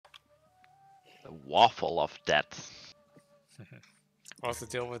The waffle of death. What's the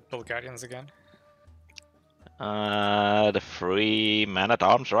deal with Bulgarians again? The free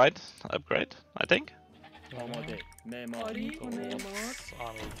man-at-arms, right? Upgrade, I think. Army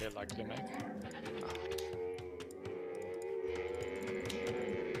they like to make.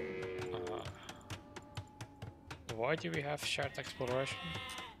 Why do we have shared exploration?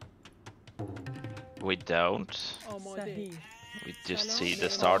 We don't. We just see the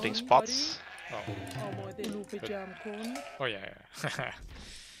starting spots. Oh yeah.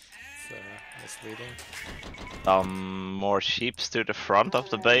 It's misleading. More sheeps to the front of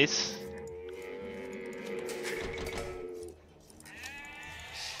the base.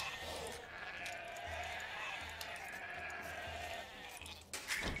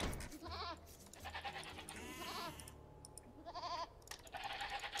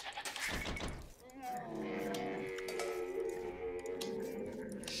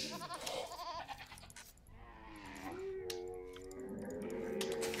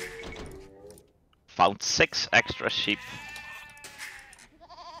 Found 6 extra sheep.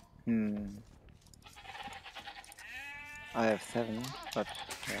 I have 7, but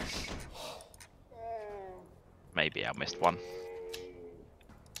yeah. Maybe I missed one.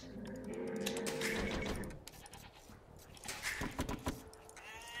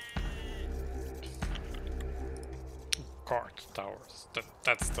 Guard towers.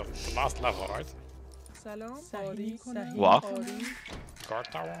 That's the last level, right? What? Guard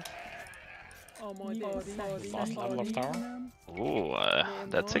tower? Last level of tower? Ooh,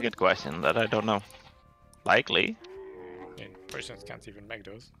 that's a good question that I don't know. Likely. Yeah, persons can't even make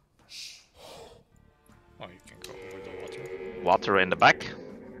those. Oh, you can go over the water. Water in the back.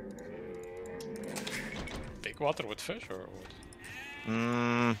 Big water with fish or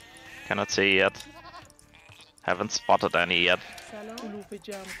what? Cannot see yet. Haven't spotted any yet.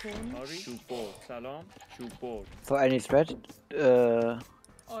 So any threat?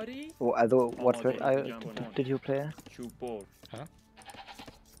 Also, what threat did you play? Huh?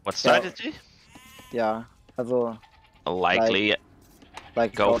 What strategy? Yeah, also Likely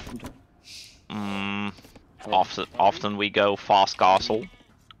like go. Often we go fast castle.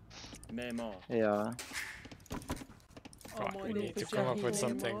 Yeah. God, we need to come up with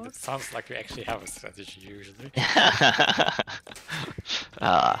something that sounds like we actually have a strategy usually.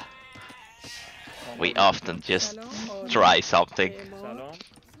 We often just try something.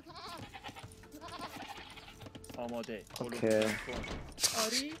 Okay.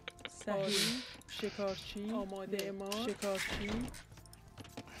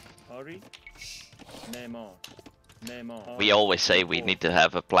 We always say we need to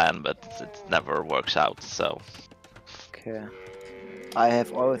have a plan, but it never works out, so... Okay. I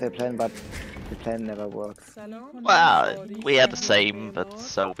have always a plan, but the plan never works. Well, we had the same, but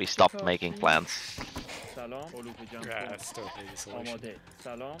so we stopped making plans. Yeah, it's still the solution.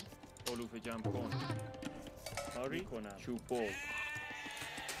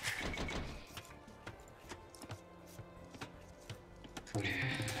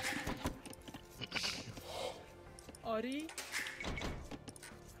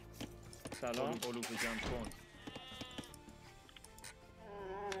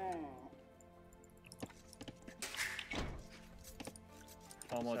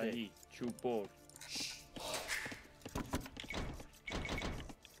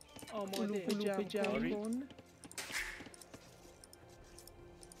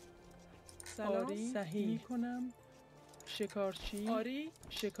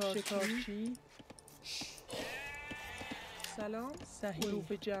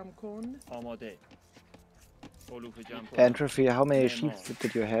 Entropy, how many sheep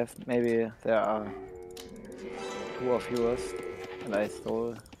did you have? Maybe there are 2 of yours, and I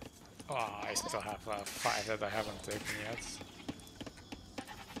stole. Oh, I still have 5 that I haven't taken yet.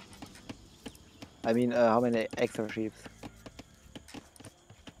 I mean, how many extra sheep?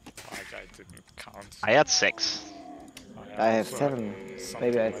 I didn't count. I had 6. I have 7.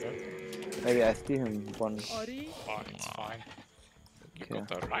 Maybe I steal him one. Oh, it's fine. You Okay.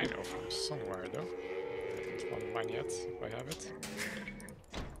 got a rhino from somewhere though. Haven't found mine yet, if I have it.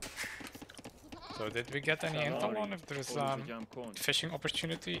 So did we get any intel on if there's fishing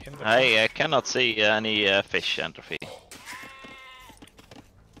opportunity in the I cannot see any fish entropy.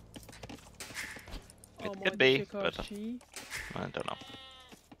 It could be, but I don't know.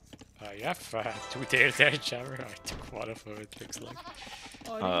 You have 2 there, Jabber. I took one of them, it looks like.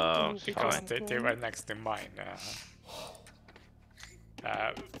 Because they were next to mine.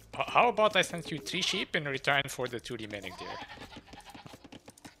 How about I send you 3 sheep in return for the 2 remaining deer?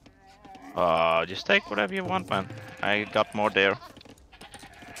 Just take whatever you want, man. I got more there.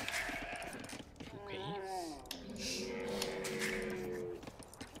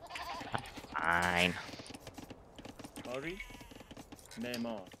 Fine. آری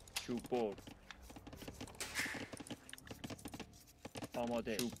معمار چوب بر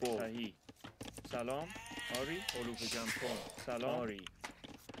آماده چوب بر صحیح سلام آری علوف جمع کن سلام آری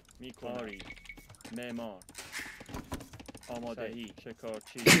میکنم آری معمار آماده صحیح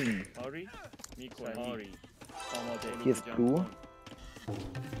شکارچی آری میکنم آری آماده علوف جمع کن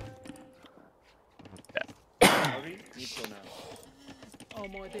آری میکنم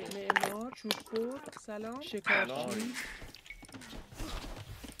آماده معمار چوب بر سلام شکارچی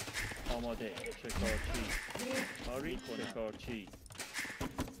آماده شکارچی آری شکارچی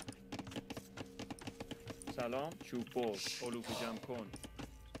سلام چوب بر علوف جمع کن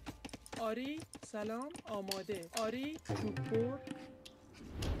آری سلام آماده آری چوب بر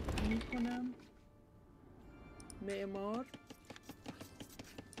میکنم معمار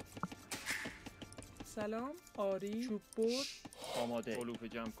سلام آری چوب بر آماده علوف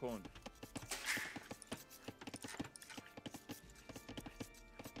جمع کن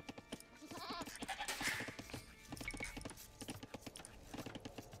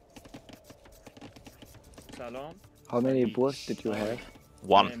سلام How many boars did you have?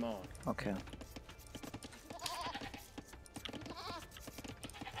 One. معمار Okay.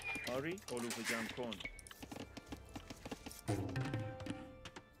 آری علوف جمع کن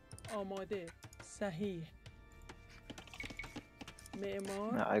آماده صحیح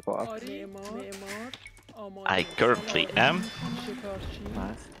معمار Yeah, I go up. آری معمار آماده I currently am. شکارچی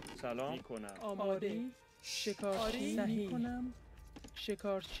Nice. سلام میکنم آماده شکارچی صحیح کنم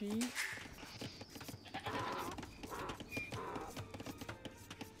شکارچی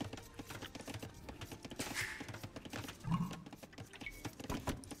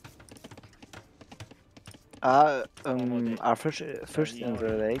Are fish in the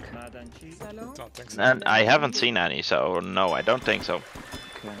lake? معدنچی سلام Don't think so. And I haven't seen any, so no, I don't think so.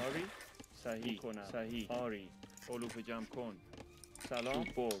 Okay. آری صحیح کنم صحیح آری علوف جمع کن سلام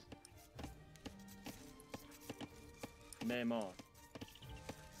بر معمار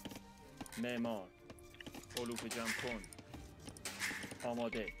معمار علوف جمع کن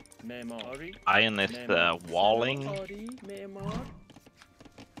آماده معمار آری Iron is walling. آری معمار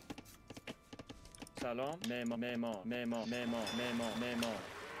سلام معمار معمار معمار معمار معمار معمار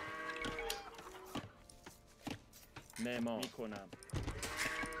معمار میکنم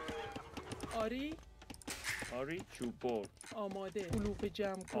آری آری چوب بر آماده علوف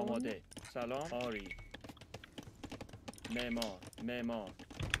جمع کن آماده سلام آری معمار معمار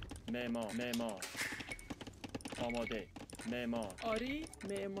معمار معمار آماده معمار آری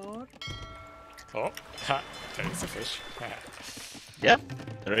معمار Oh, ha, there is a fish. Yeah,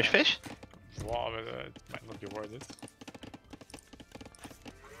 there is fish. Wow, but it might not be worth it.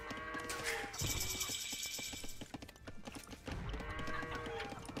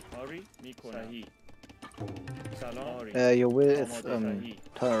 آری میکنم صحیح سلام آری Your will is آماده صحیح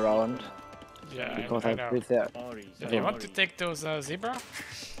turn around Yeah, because I I know. built there. آری Do you want to take those zebra?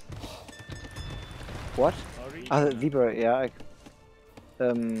 What? آری Ah, zebra. Yeah.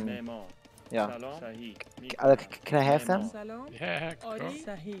 معمار Yeah. سلام صحیح Can I have them? سلام Yeah, go. آری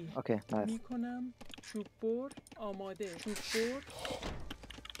صحیح Okay. Nice. میکنم چوب بر آماده چوب بر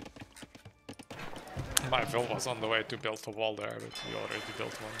My Phil was on the way to build a wall there, but we already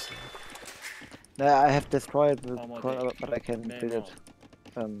built one, so... No, I have destroyed the corner, but I can build it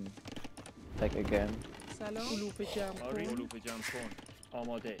like again. سلام علوف جمع آری کن علوف جمع کن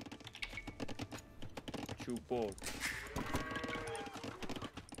آماده چوب بر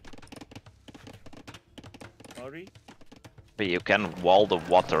آری But you can wall the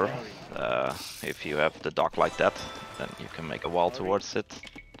water if you have the dock like that. Then you can make a wall towards it.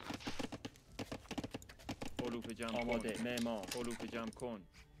 علوف جمع آماده معمار علوف جمع کن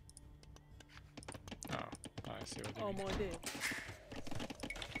Oh, I see what you mean. آماده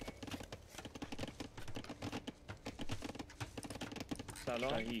سلام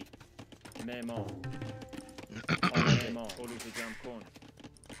صحیح معمار آماده معمار علوف جمع کن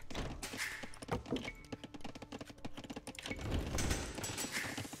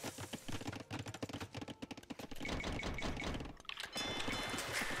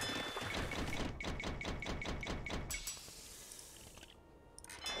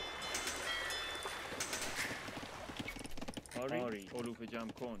آری علوف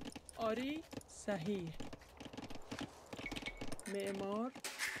جمع کن آری صحیح معمار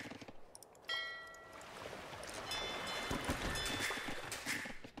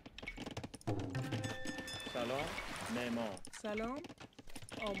سلام معمار سلام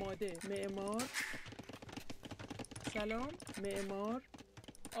آماده معمار سلام معمار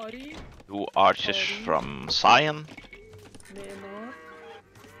آری 2 archers from Sion. معمار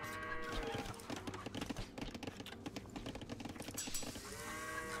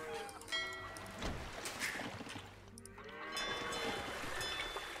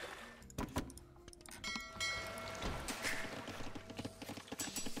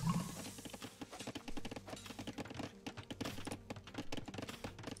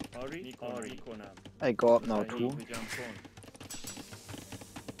آری میکنم. I go up now too. جمع کن.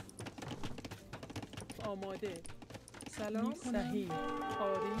 آماده. سلام. صحیح.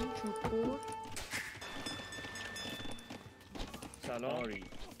 آری. چوب. سلام. آری.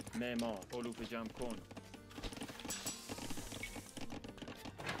 معمار. علوف جمع کن.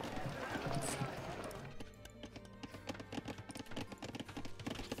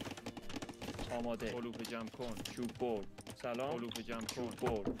 آماده. علوف جمع کن. چوب برد. سلام. علوف جمع کن. چوب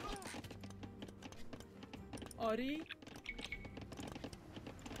برد. آری.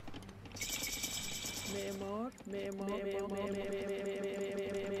 معمار.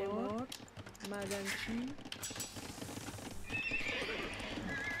 معدنچی.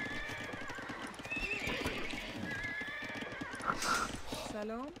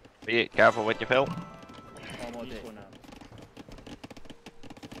 سلام. Be careful with your fill. آماده کنم.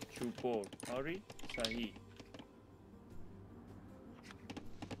 چوب برد. آری. صحیح.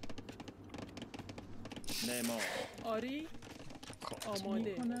 معمار. آری.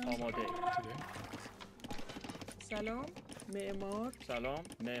 آماده. آماده. سلام. معمار. سلام.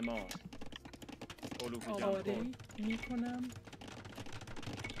 معمار. علوف جمع آری کن. میکنم.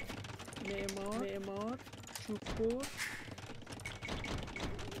 معمار. چوب برد.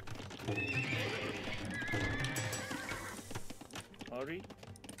 آری.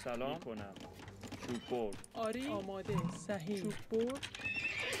 سلام کنم. چوب برد. آری. آماده. صحیح. چوب برد.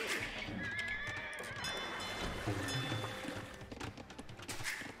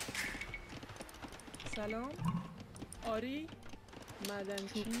 سلام. آری.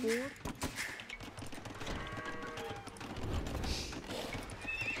 معدنچی. چوب برد.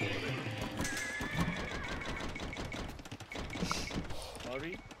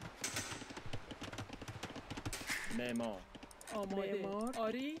 آری. معمار. آماده.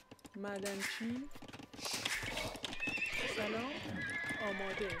 آری. معدنچی. سلام.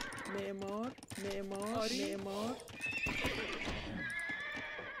 آماده. معمار. آری. معمار.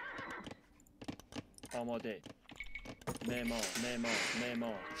 آماده.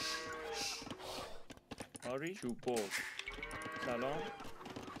 معمار. آری. چوب برد. سلام.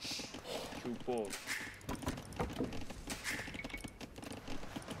 چوب برد.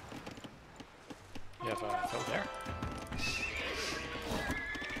 You have a fill there.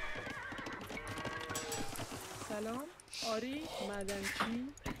 سلام. آری.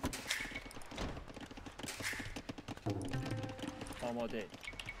 معدنچی. آماده.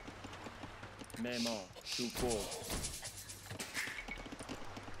 معمار. چوب برد.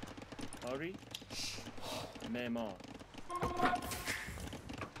 آری. معمار.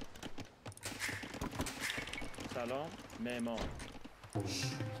 سلام. معمار.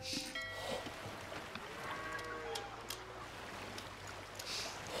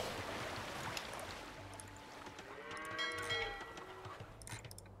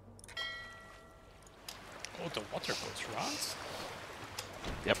 Oh, the water goes round.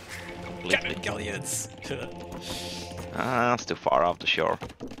 Yep. Completely. Galleons. It's too far off the shore.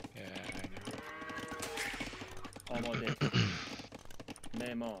 Yeah, I know. آماده.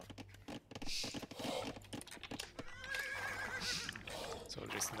 معمار. So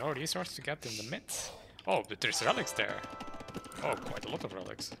there's no resource to get in the mid. Oh, but there's relics there. Oh, quite a lot of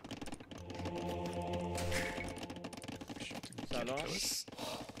relics. Should get Salam. those.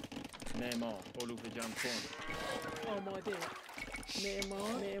 معمار. علوف جمع کن. آماده.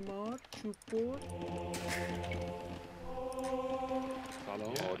 معمار. چوب برد.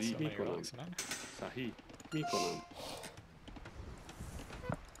 سلام. Yeah, آری so many میکنم. relics, man. صحیح میکنم.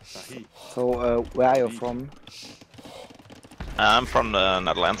 صحیح. So, where are you from? I'm from the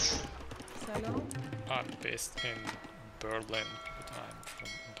Netherlands. سلام. I'm based in Berlin, but I'm from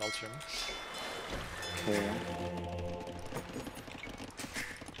Belgium. Okay.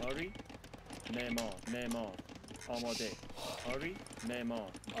 آری. معمار. آماده. آری.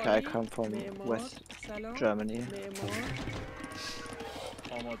 معمار. Okay, I come from West سلام. Germany. معمار.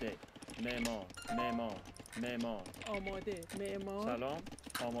 آماده. معمار. آماده. معمار. سلام.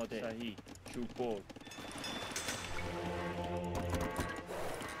 آماده. صحیح. چوب برد.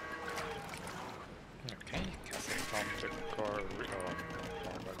 Okay, castle from the core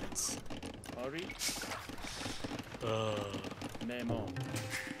Margins. آری. معمار.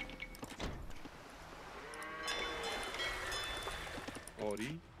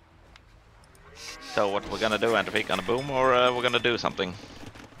 آری. So what we're gonna do, Entropy? Gonna boom or we're gonna do something?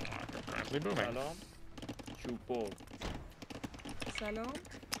 Currently booming. سلام. چوب برد. سلام.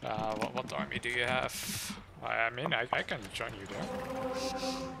 What army do you have? I mean, I can join you there.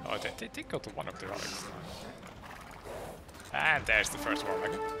 Oh, they got one of the relics now. And there's the first war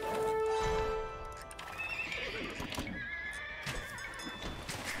mega.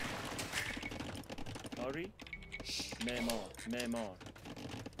 معمار معمار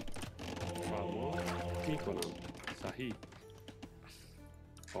پرواز میکنم. صحیح.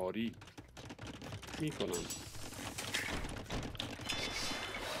 آری. میکنم.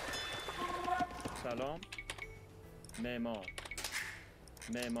 سلام معمار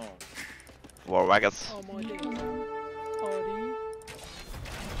معمار War wagons. آماده. آری.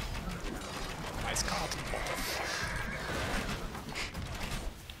 Nice card. What the fuck?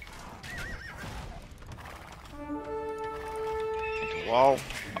 Wow,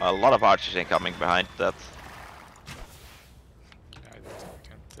 a lot of archers incoming behind that. I don't think we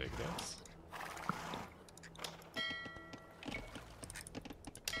can take this.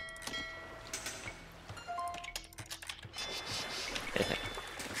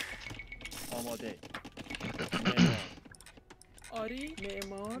 آماده معمار آری.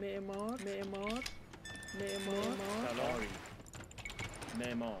 معمار. معمار. معمار.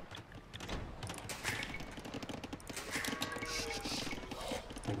 معمار.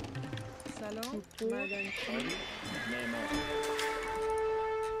 سلام معمار سلام. معدنچی. معمار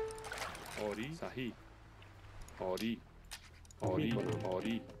آری. صحیح. آری. آری کنم.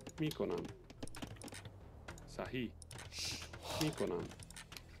 آری. میکنم. صحیح. میکنم.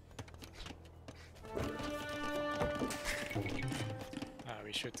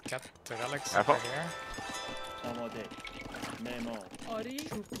 We should get the relics Careful. over here. آماده معمار آری.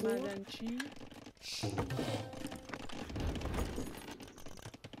 معدنچی.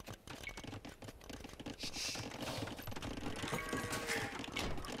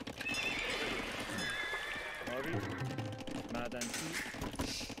 آری معدنچی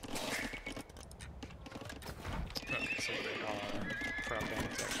So they are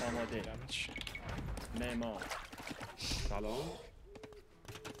probably آماده damage. معمار سلام.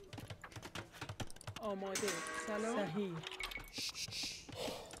 آماده. سلام. صحیح.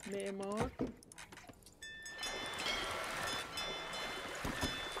 معمار.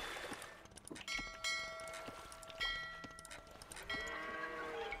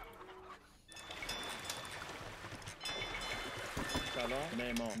 سلام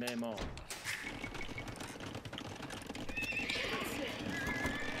معمار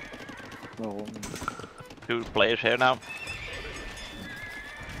معمار 2 players here now.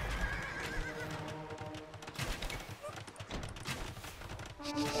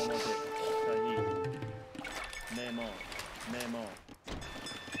 آماده صحیح معمار معمار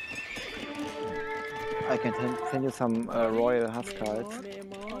I can send you some royal HotKeys.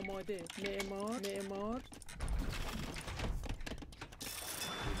 معمار. آماده. معمار. معمار.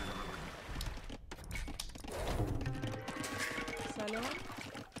 سلام.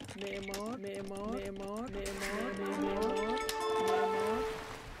 معمار. معمار. معمار. معمار. معمار. معمار.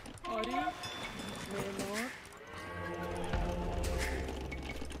 آری. معمار.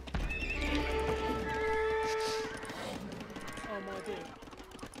 آماده.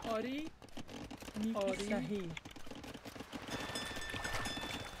 آری. آری. صحیح.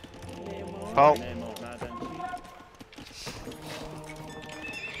 معمار. Oh, معمار معدنچی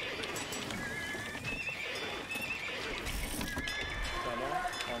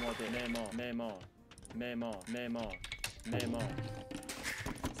سلام آماده معمار معمار معمار معمار معمار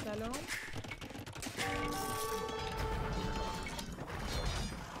سلام.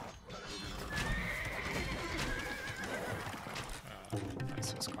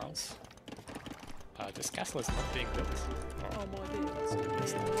 Nice for skulls. This castle is not being built. Oh, آماده.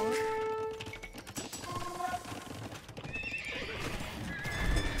 معمار.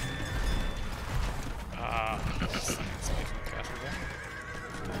 it's making the castle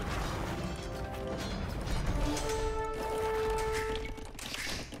there.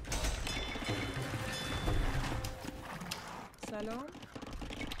 سلام.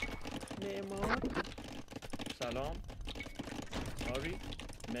 معمار. سلام آری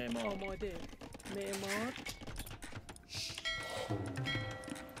معمار آماده. معمار.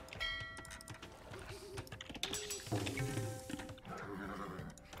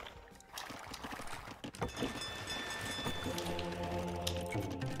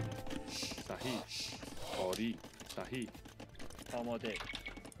 صحیح. آری. صحیح. آماده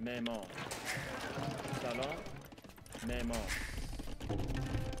معمار سلام معمار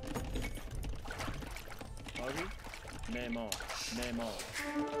آری معمار معمار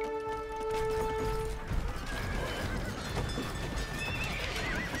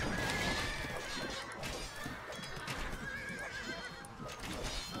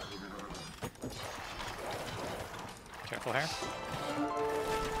Careful here.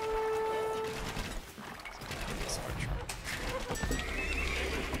 This archer.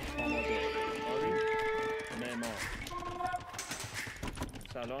 آماده آری معمار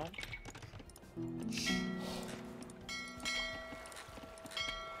سلام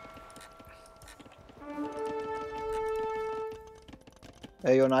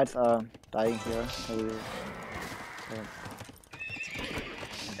Your knights are dying here. Maybe.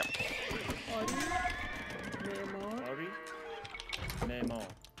 آری معمار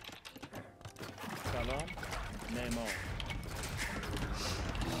سلام معمار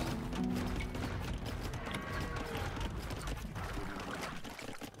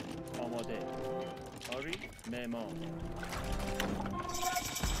آماده آری معمار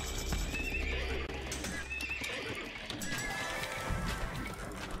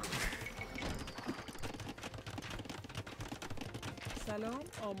سلام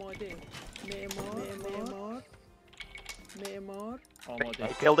آماده معمار آماده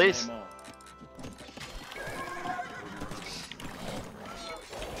Kill these. معمار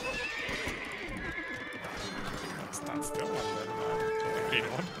Stand still and then the green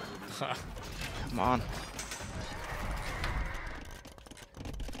one. Come on.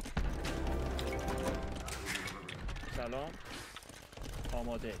 سلام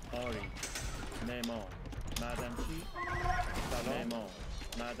آماده آری معمار معدنچی سلام معمار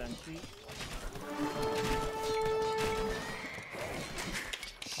معدنچی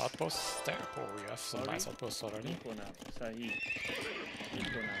Outposts there. Oh, we have some nice outposts already. میکنم صحیح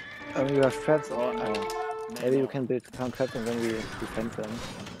میکنم You have traps, or maybe you معمار can build some traps and then we defend them.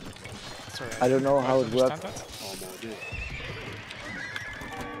 Sorry, I don't know how it don't works. understand that. آماده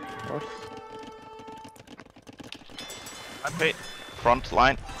What? Okay. Front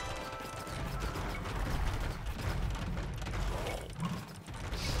line.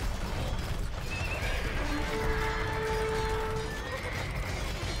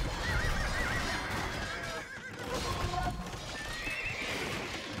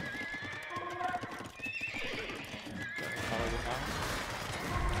 Follow you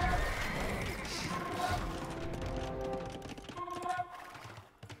now.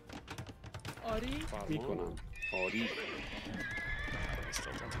 آری میکنم آری We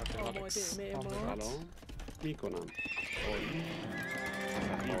still don't have the آماده relics. معمار سلام میکنم آری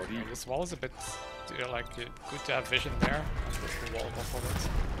آری And this wall is a bit good to have vision there. And the wall off of it.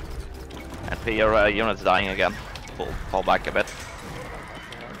 And your unit's dying again. Fall back a bit.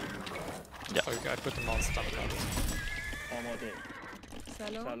 Yeah. So I put them on stun guard. آماده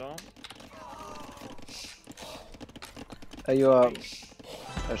سلام سلام Your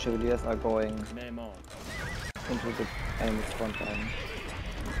chevaliers are going معمار into the enemy's front line.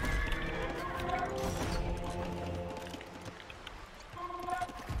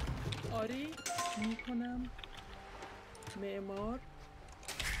 آری میکنم معمار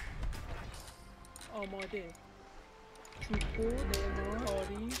آماده چوبور معمار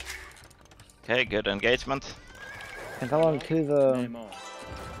آری Okay, good engagement. Can someone kill the معمار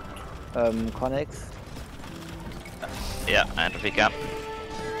Connex? Yeah, Entropy can.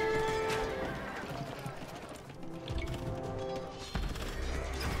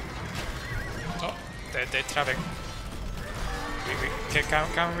 Oh, they're trapping.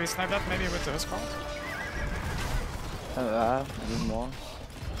 Can we snipe that maybe with the Huskarl? A little more.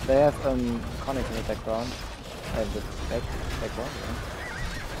 They have Connex in the background. The background, yeah.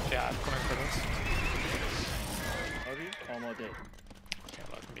 Yeah, I'm coming for this. آری آماده Okay,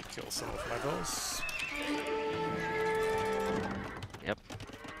 let me kill some of my bills. Yep.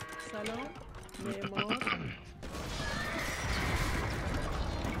 سلام معمار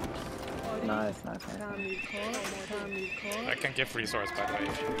آری Nice, nice, nice. تعمیرکار تعمیرکار I can give resource by the way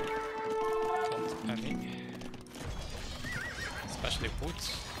if you want any. Especially wood.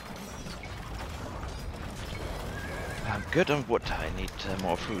 I'm good on wood. I need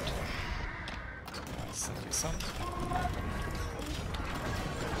more food. I'll send you some.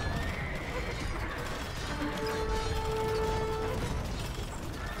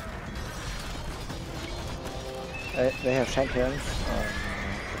 They have champions.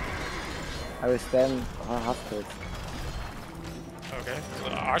 I will stand HotKeys. Okay, so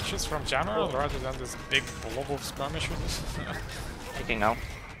the archers from general rather than this big blob of skirmishers. Taking now.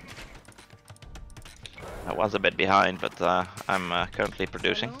 I was a bit behind, but I'm currently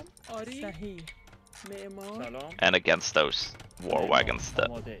producing. سلام آری صحیح معمار سلام And against those war wagons,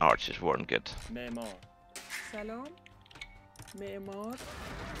 the archers weren't good. معمار سلام معمار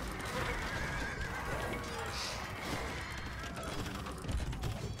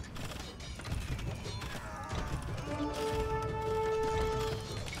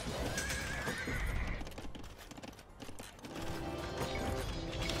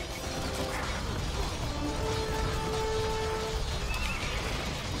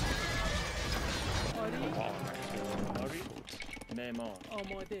آری معمار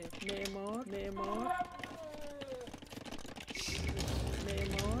آماده معمار معمار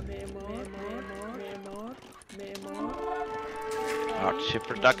معمار معمار معمار معمار معمار Hardship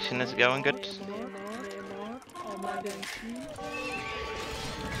production is going good. Oh,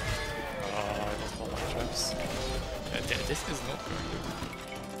 I lost all my traps. This is not going good.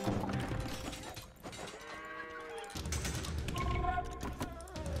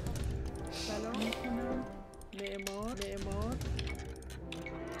 سلام میکنم معمار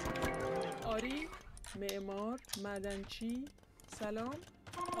آری معمار معدنچی سلام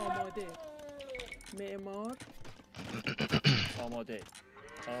آماده معمار آماده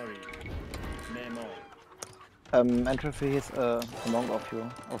آری معمار Entropy is among of you.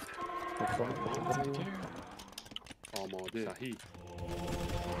 آماده صحیح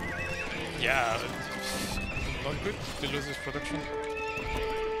Yeah, not good to lose this production.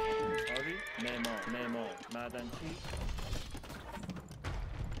 آری معمار معدنچی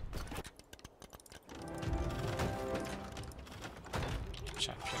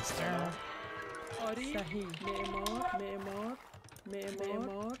Champions there. آری صحیح معمار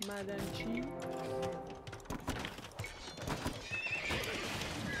معدنچی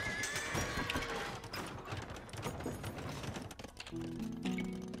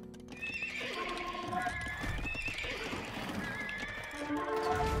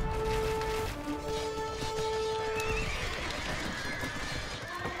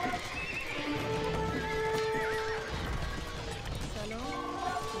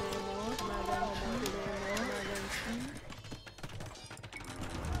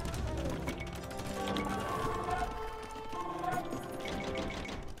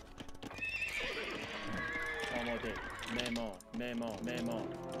معمار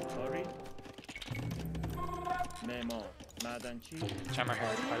آری معمار معدنچی Jammer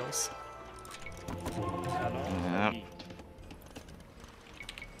here, titles. سلام Yeah. آری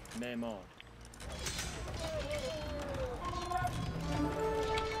معمار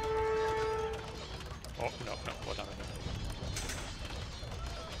Oh, no, what am I doing?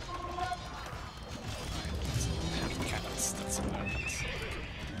 Cannons, that's important.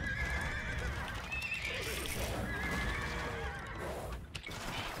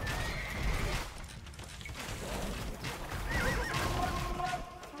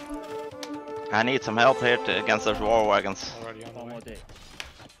 I need some help here against those war wagons. Already on the way.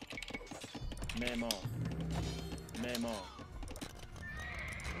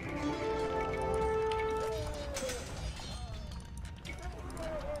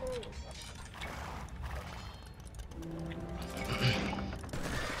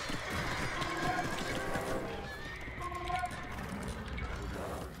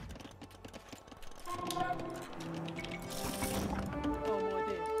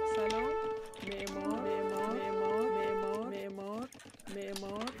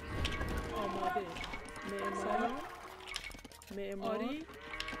 آماده معمار آری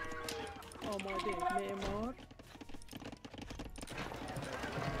آماده معمار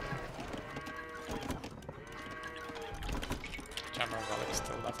Jammer relic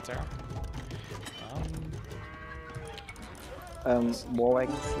still left there. War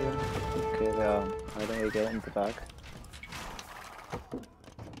wagons here. Okay, they are hiding again in the dark.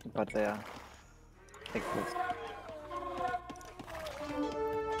 But they are exist.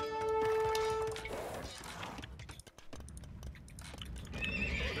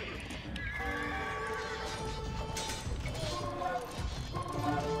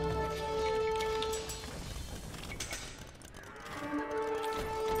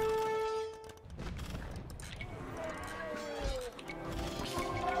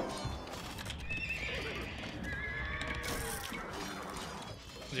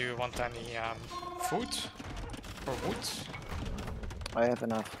 Do you want any food or wood? I have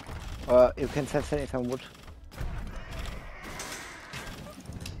enough. You can send me some wood.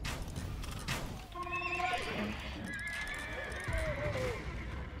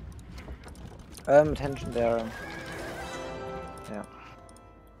 Attention there. Yeah.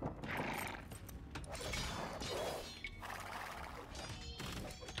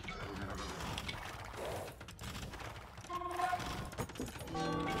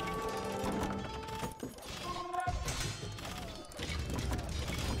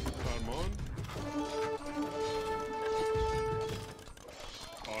 فرمان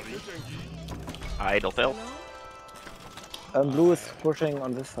آری جنگی Idle fill. Blue is pushing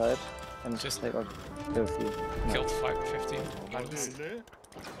on this side and Just- they got POC. Killed 515 idols. حمله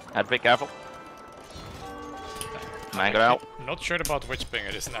Had to be careful. Mangonel. Not sure about which ping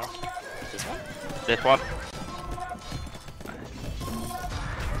it is now. This one? This one.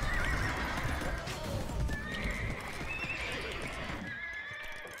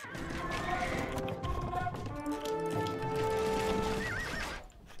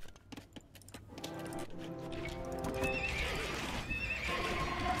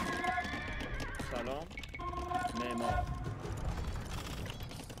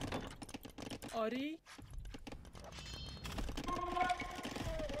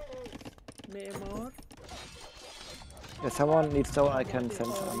 معمار If someone needs stone, I can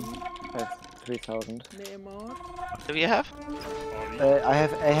send some. I have 3,000. معمار What do you have?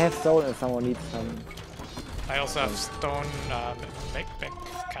 I have stone if someone needs some. I also have stone. Make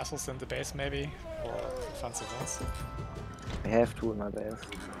castles in the base maybe, or fancy ones. I have two in my base.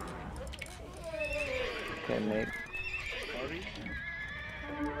 Can make. آری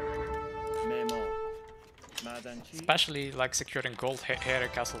معمار معدنچی Especially like securing gold here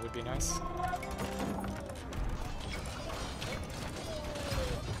castle would be nice.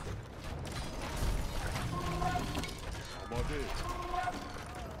 آماده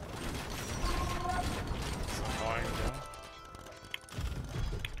It's annoying though.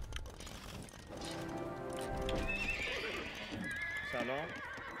 سلام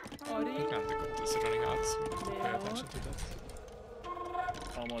آری And the gold is running out, so we need to pay attention to that.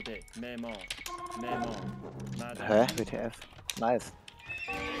 آماده معمار معمار Huh? معدنچی WTF. Nice.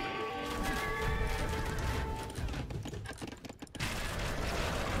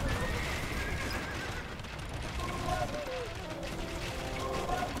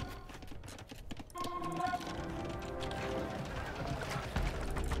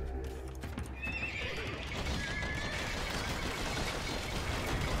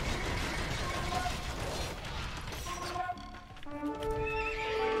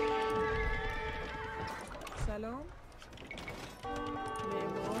 سلام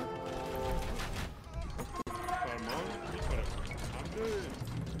معمار فرمان میکنم حمله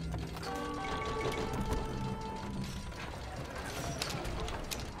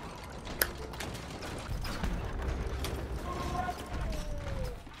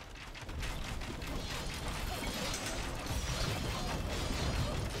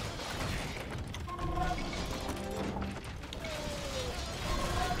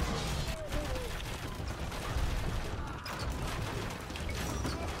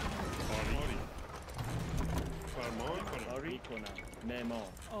آری فرمان کنم آری کنم معمار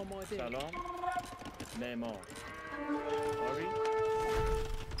آماده سلام معمار آری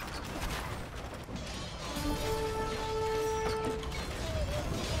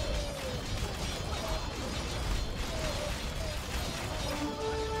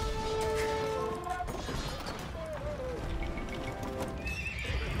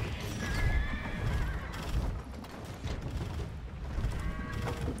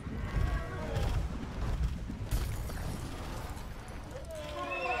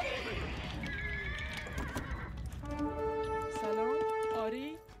سلام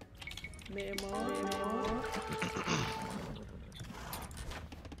آری معمار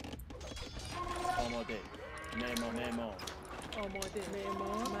آماده معمار معمار آماده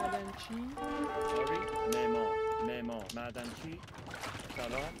معمار معدنچی آری معمار معمار معدنچی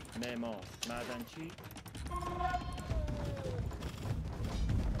سلام معمار معدنچی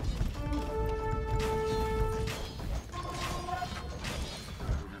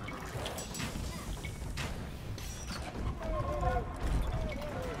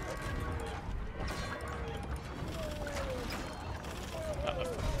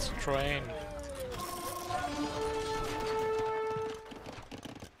It's train.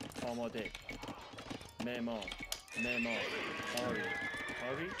 آماده معمار معمار آری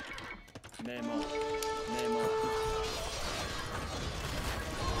آری معمار معمار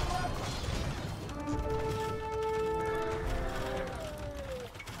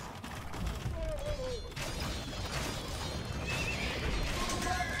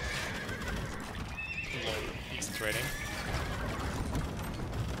He's trading.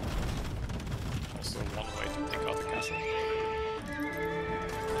 Also one way to take out the castle.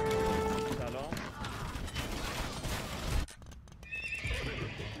 سلام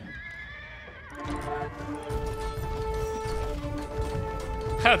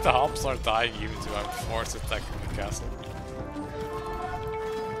The hops are dying even to have force attacking the castle.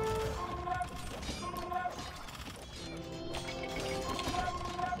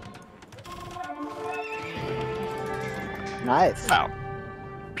 Nice. Wow.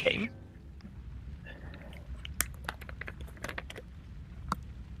 Game.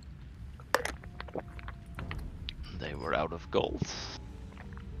 They were out of gold.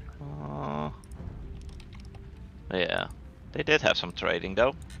 Yeah, they did have some trading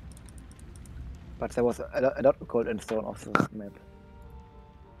though. But there was a lot of gold and stone off the map.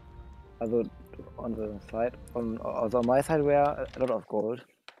 Also on the side, also on my side were a lot of gold.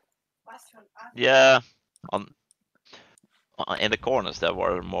 Yeah, in the corners there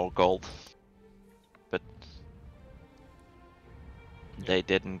were more gold, but they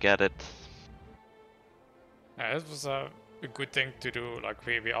didn't get it. Yeah, it was a good thing to do. Like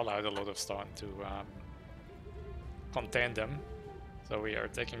we all had a lot of stone to contain them, So we are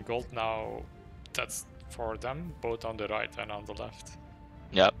taking gold now. That's for them, both on the right and on the left.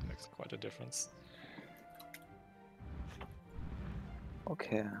 Yep. Makes quite a difference.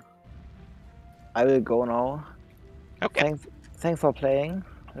 Okay. I will go now. Okay. Thanks for playing.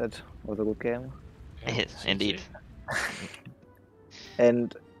 That was a good game. Yeah, Yes, GG. indeed.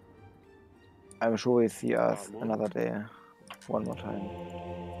 And I'm sure we see us another day. One more time.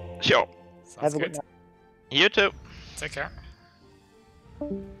 Sure. Sounds Have a good. good night. You too. Take care.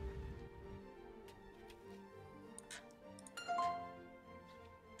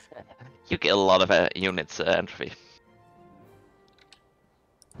 You get a lot of units entropy.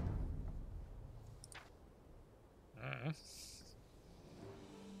 Mm.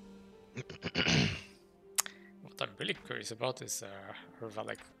 What I'm really curious about is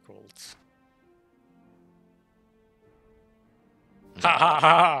Relic Gold. Ha ha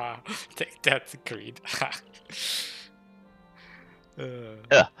ha! Take that, Creed.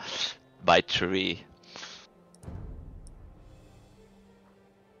 Yeah. By 3.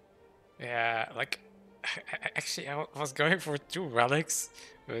 Yeah, like actually, I was going for 2 relics,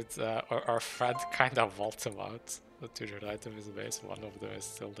 but our friend kind of vaulted him out to the right of his base. One of them is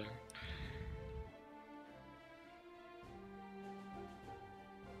still there.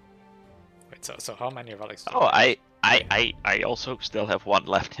 Wait, so how many relics? Do you Oh, have? I also still have 1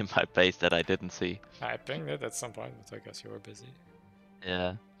 left in my base that I didn't see. I pinged it at some point, but I guess you were busy.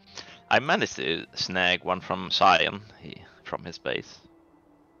 Yeah. I managed to snag 1 from Zion, from his base.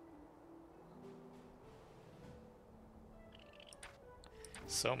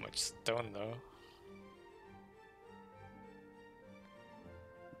 So much stone, though.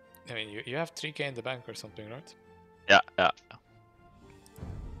 I mean, you have 3k in the bank or something, right? Yeah, yeah.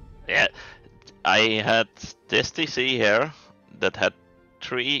 Yeah, I had this TC here that had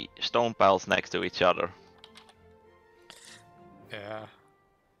 3 stone piles next to each other. Yeah.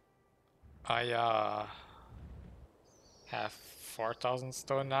 I have 4,000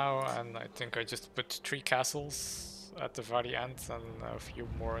 stone now, and I think I just put 3 castles at the very end and a few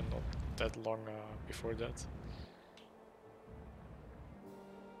more not that long before that.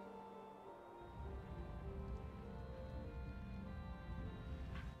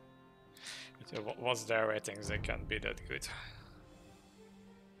 But, what's their ratings? They can't be that good.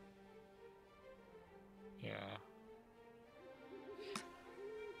 Yeah.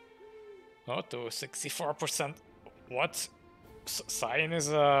 Oh, to 64%. What? Cyan is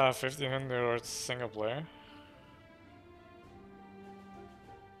a 1500 single player.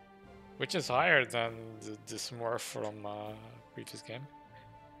 Which is higher than the Smurf from previous game.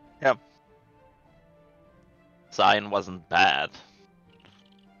 Yep. Zion wasn't bad.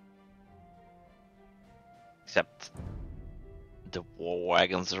 Except the war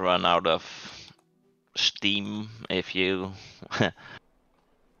wagons run out of steam if you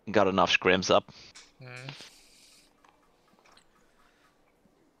got enough scrims up. Mm.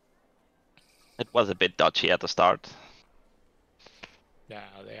 It was a bit dodgy at the start. Yeah,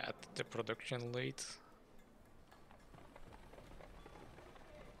 they had the production late.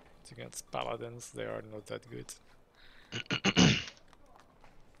 Against paladins, they are not that good.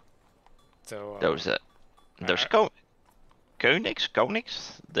 So Those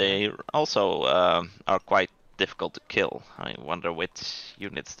Koenigs, they also are quite difficult to kill. I wonder which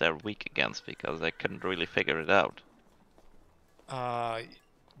units they're weak against because I couldn't really figure it out.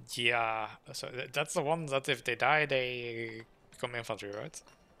 yeah. So that's the one that if they die, they become infantry, right?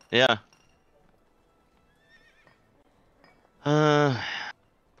 Yeah.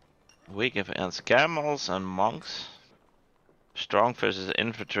 Weak against camels and monks. Strong versus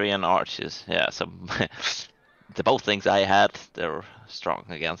infantry and archers. Yeah, so the both things I had, they're strong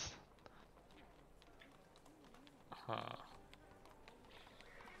against.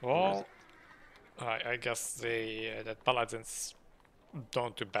 Well, I guess that paladins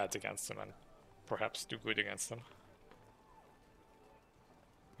don't do bad against them and perhaps do good against them.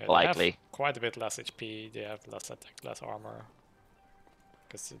 Yeah, they Likely. have quite a bit less HP, they have less attack, less armor.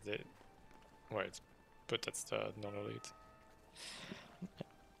 Because they... Wait, but that's the non-elite.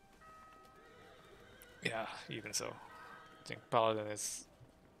 Yeah, even so. I think Paladin is...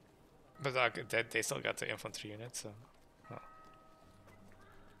 But they still got the infantry unit, so...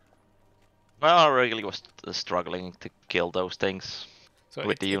 Well, I really was struggling to kill those things So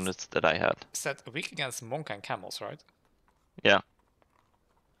with the units that I had. Set weak against monk and camels, right? Yeah.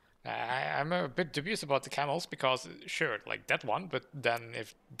 I'm a bit dubious about the camels because, sure, like that one, but then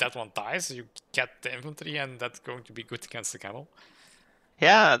if that one dies, you get the infantry and that's going to be good against the camel.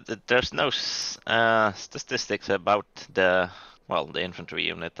 Yeah, there's no statistics about the infantry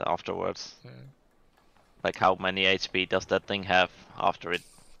unit afterwards. Like how many HP does that thing have after it,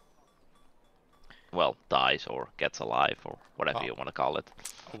 well, dies or gets alive or whatever Oh. you want to call it?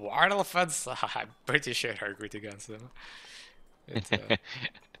 Wild elephants? I'm pretty sure are good against them. It's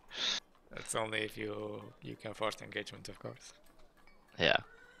only if you can force engagement, of course. Yeah.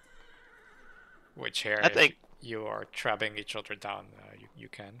 Which here, I if think- you are trapping each other down, you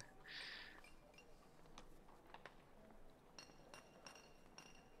can.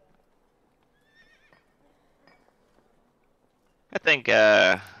 I think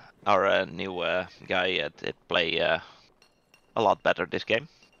our new guy at play a lot better this game.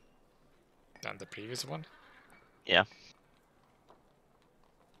 Than the previous one. Yeah.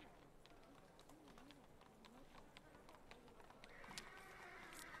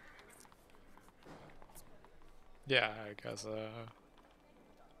 Yeah, I guess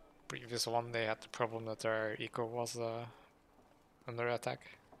previous one they had the problem that their eco was under attack.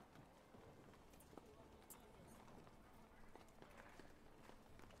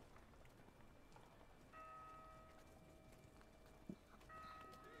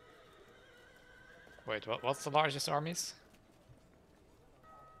 Wait, what's the largest armies?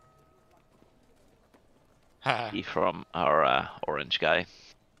 He from our orange guy.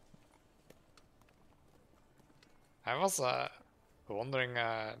 I was wondering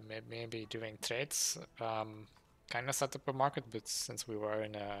maybe doing trades, kind of set up a market, but since we were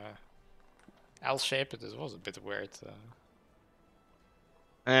in a L shape, it was a bit weird.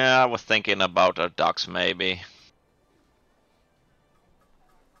 Yeah, I was thinking about our ducks maybe.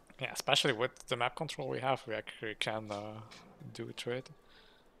 Yeah, especially with the map control we have, we actually can do a trade.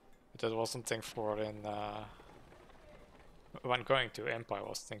 But that was something for in when going to Imp, I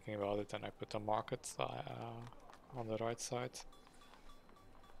was thinking about it, and I put a market on the right side.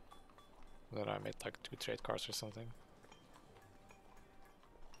 Then I made like 2 trade cards or something.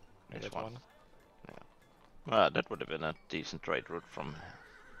 This Did one. Well, that would have been a decent trade route from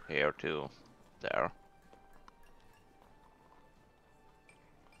here to there.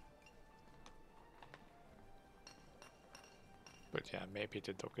 But yeah, maybe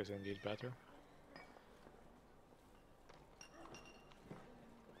the dock is indeed better.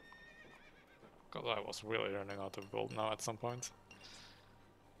 Cause I was really running out of gold now at some point.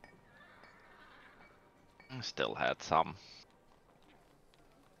 Still had some.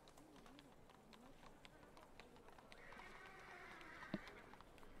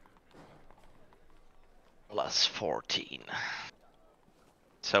 Plus 14.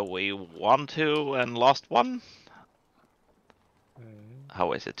 So we won 2 and lost 1?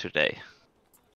 How is it today?